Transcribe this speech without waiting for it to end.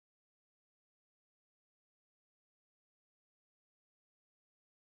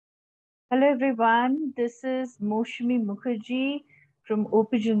Hello everyone, this is Moshmi Mukherjee from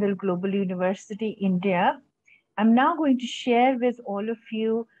Jindal Global University, India. I'm now going to share with all of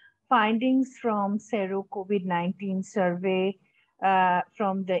you findings from SERU COVID-19 survey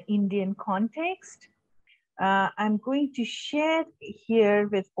from the Indian context. I'm going to share here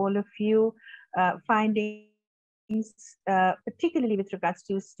with all of you findings, particularly with regards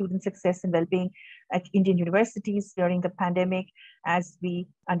to student success and well-being at Indian universities during the pandemic, as we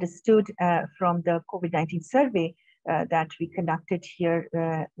understood from the COVID-19 survey that we conducted here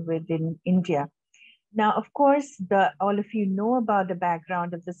within India. Now, of course, all of you know about the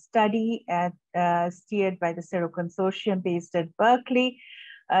background of the study steered by the SERU Consortium based at Berkeley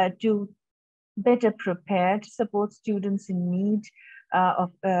to better prepare to support students in need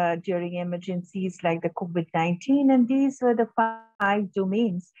during emergencies like the COVID-19. And these were the 5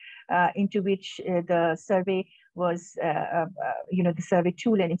 domains into which the survey was, the survey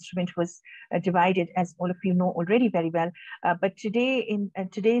tool and instrument was divided, as all of you know already very well. But today, in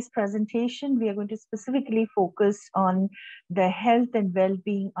today's presentation, we are going to specifically focus on the health and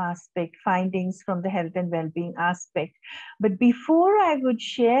well-being aspect, findings from the health and well-being aspect. But before I would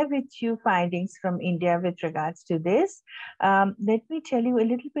share with you findings from India with regards to this, let me tell you a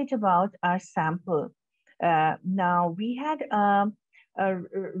little bit about our sample. Now, we had a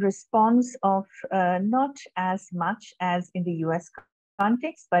response of not as much as in the US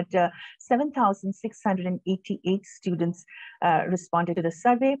context, but 7,688 students responded to the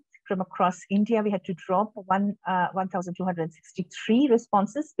survey. From across India, we had to drop 1,263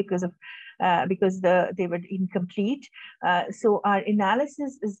 responses because they were incomplete. So our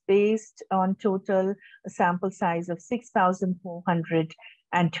analysis is based on total sample size of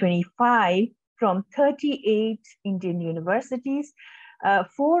 6,425 from 38 Indian universities.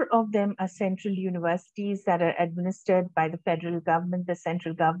 4 of them are central universities that are administered by the federal government, the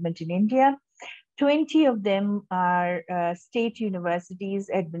central government in India. 20 of them are state universities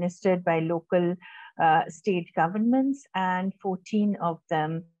administered by local state governments, and 14 of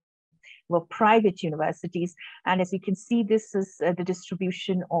them were private universities. And as you can see, this is the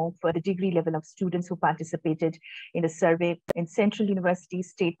distribution of the degree level of students who participated in the survey in central university,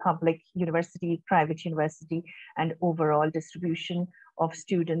 state public university, private university, and overall distribution of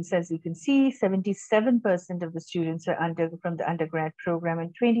students. As you can see, 77% of the students are from the undergrad program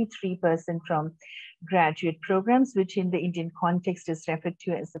and 23% from graduate programs, which in the Indian context is referred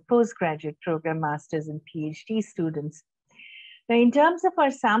to as the postgraduate program, master's and PhD students. Now, in terms of our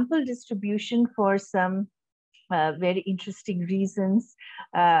sample distribution, for some very interesting reasons,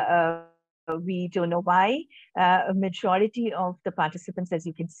 we don't know why, a majority of the participants, as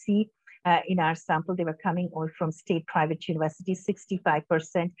you can see, in our sample, they were coming all from state private universities,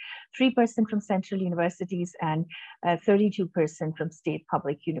 65%, 3% from central universities, and 32% from state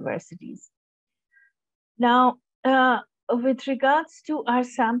public universities. Now, with regards to our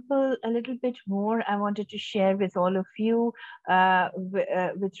sample, a little bit more, I wanted to share with all of you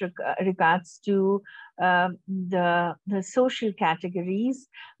with regards to the social categories.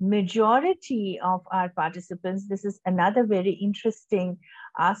 Majority of our participants, this is another very interesting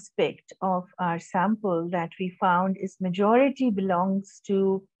aspect of our sample that we found, is majority belongs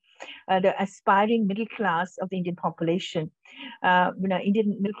to the aspiring middle class of the Indian population.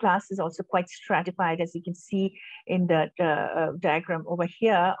 Indian middle class is also quite stratified, as you can see in the diagram over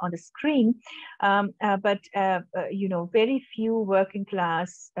here on the screen. Very few working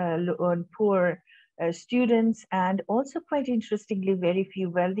class and poor students, and also quite interestingly, very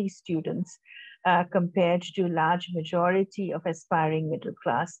few wealthy students compared to large majority of aspiring middle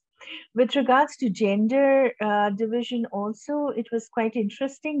class. With regards to gender division also, it was quite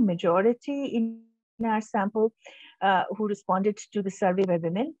interesting. Majority in our sample who responded to the survey were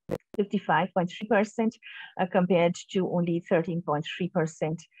women, 55.3% compared to only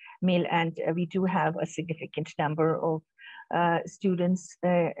 13.3% male. And we do have a significant number of students,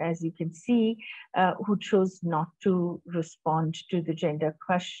 as you can see, who chose not to respond to the gender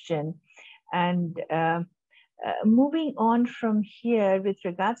question. And moving on from here, with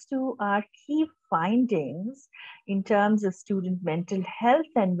regards to our key findings in terms of student mental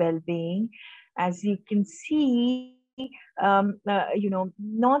health and well-being, as you can see,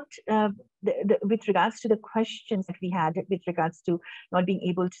 with regards to the questions that we had with regards to not being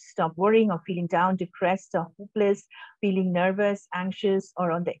able to stop worrying or feeling down, depressed or hopeless, feeling nervous, anxious,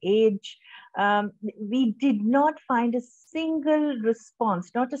 or on the edge, we did not find a single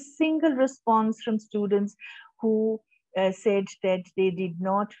response, not a single response from students who said that they did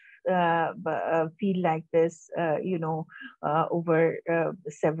not feel like this, over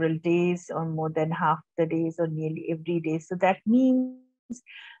several days or more than half the days or nearly every day. So that means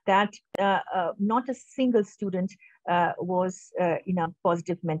that not a single student was in a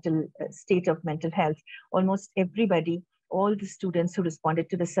positive mental state of mental health. Almost everybody, all the students who responded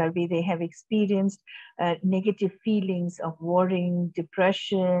to the survey, they have experienced negative feelings of worrying,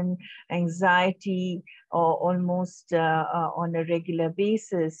 depression, anxiety, or almost on a regular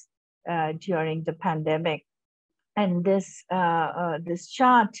basis during the pandemic. And this this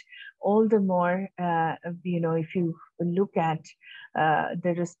chart, all the more, if you look at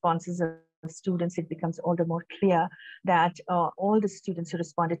the responses of students, it becomes all the more clear that all the students who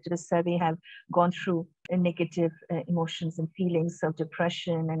responded to the survey have gone through negative emotions and feelings of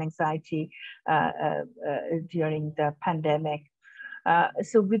depression and anxiety during the pandemic.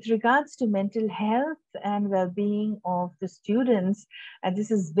 So with regards to mental health and well-being of the students, and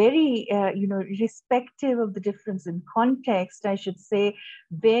this is very, irrespective of the difference in context, I should say,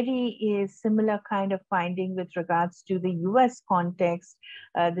 very similar kind of finding with regards to the US context.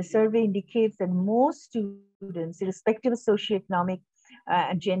 The survey indicates that most students, irrespective of socioeconomic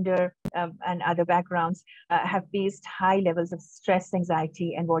gender and other backgrounds, have faced high levels of stress,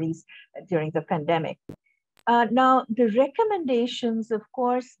 anxiety, and worries during the pandemic. Now, the recommendations, of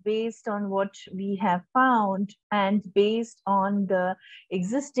course, based on what we have found and based on the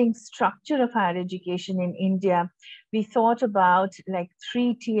existing structure of higher education in India, we thought about like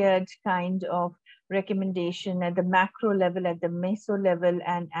three-tiered kind of recommendation at the macro level, at the meso level,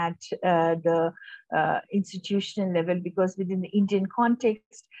 and at the institutional level, because within the Indian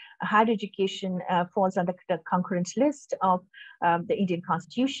context, higher education falls under the concurrent list of the Indian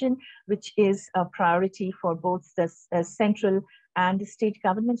Constitution, which is a priority for both the central and the state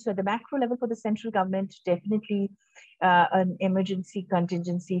government. So at the macro level for the central government, definitely an emergency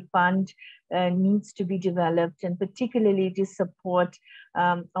contingency fund needs to be developed, and particularly to support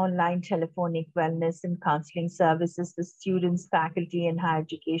online telephonic wellness and counseling services for students, faculty, and higher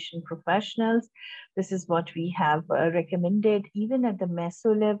education professionals. This is what we have recommended. Even at the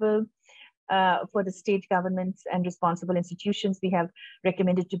meso level, for the state governments and responsible institutions, we have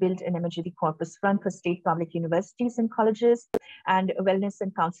recommended to build an emergency corpus fund for state public universities and colleges, and wellness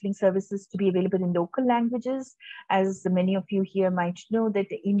and counseling services to be available in local languages. As many of you here might know, that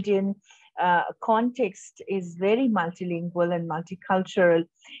the Indian context is very multilingual and multicultural.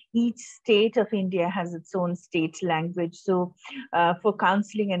 Each state of India has its own state language. So for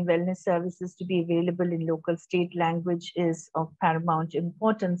counseling and wellness services to be available in local state language is of paramount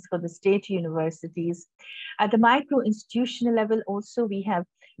importance for the state universities. At the micro institutional level also, we have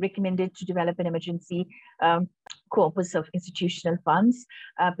recommended to develop an emergency corpus of institutional funds,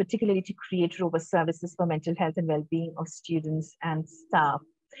 particularly to create robust services for mental health and well-being of students and staff.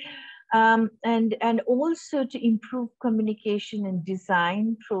 And also to improve communication and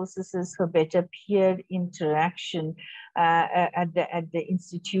design processes for better peer interaction at the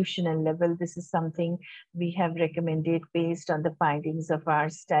institutional level. This is something we have recommended based on the findings of our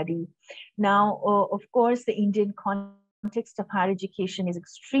study. Now, of course, the Indian context of higher education is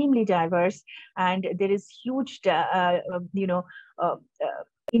extremely diverse, and there is huge,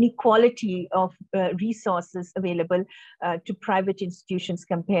 inequality of resources available to private institutions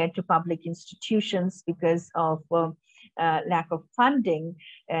compared to public institutions because of lack of funding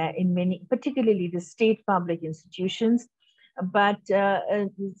in many, particularly the state public institutions. But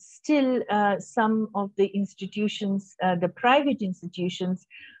still, some of the institutions, the private institutions,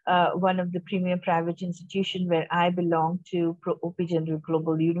 one of the premier private institutions where I belong to, Jindal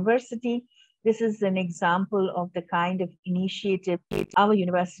Global University, this is an example of the kind of initiative our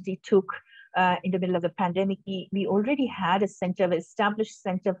university took in the middle of the pandemic. We already had a center, established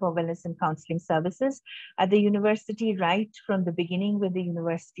center for wellness and counseling services at the university right from the beginning when the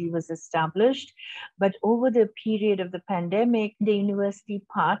university was established. But over the period of the pandemic, the university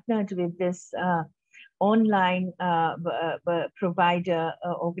partnered with this online provider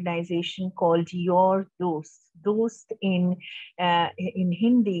organization called Your Dost. Dost in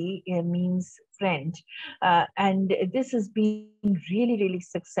Hindi means friend. And this has been really, really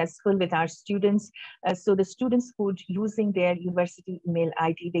successful with our students. So the students could, using their university email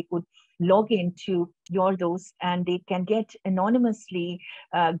ID, they could log into Your Dost and they can get anonymously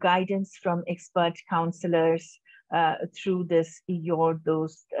guidance from expert counselors through this Your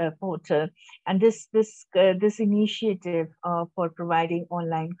Dost portal. And this initiative for providing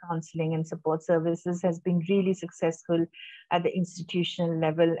online counseling and support services has been really successful at the institutional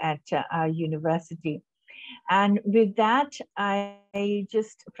level at our university. And with that, I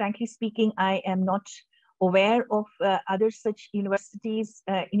just, frankly speaking, I am not aware of other such universities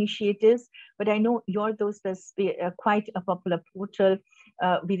initiatives, but I know Your Dost is quite a popular portal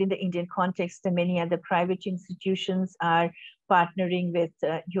within the Indian context, and many other private institutions are partnering with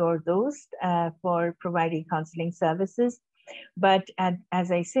your DOST for providing counseling services. But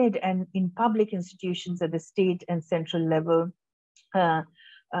as I said, and in public institutions at the state and central level, a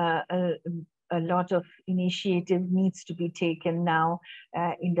lot of initiative needs to be taken now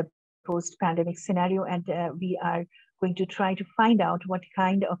in the post-pandemic scenario, and we are going to try to find out what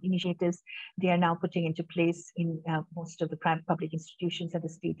kind of initiatives they are now putting into place in most of the private public institutions at the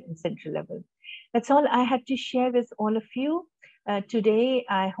state and central level. That's all I had to share with all of you today.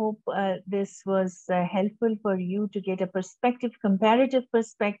 I hope this was helpful for you to get a perspective, comparative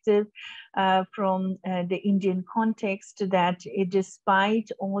perspective from the Indian context, that despite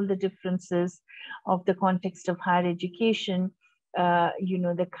all the differences of the context of higher education,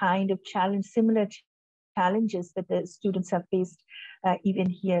 the kind of challenge, similar challenges that the students have faced even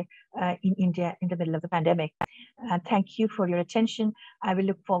here in India in the middle of the pandemic. Thank you for your attention. I will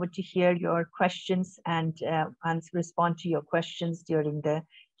look forward to hear your questions and respond to your questions during the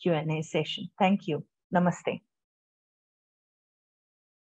Q&A session. Thank you. Namaste.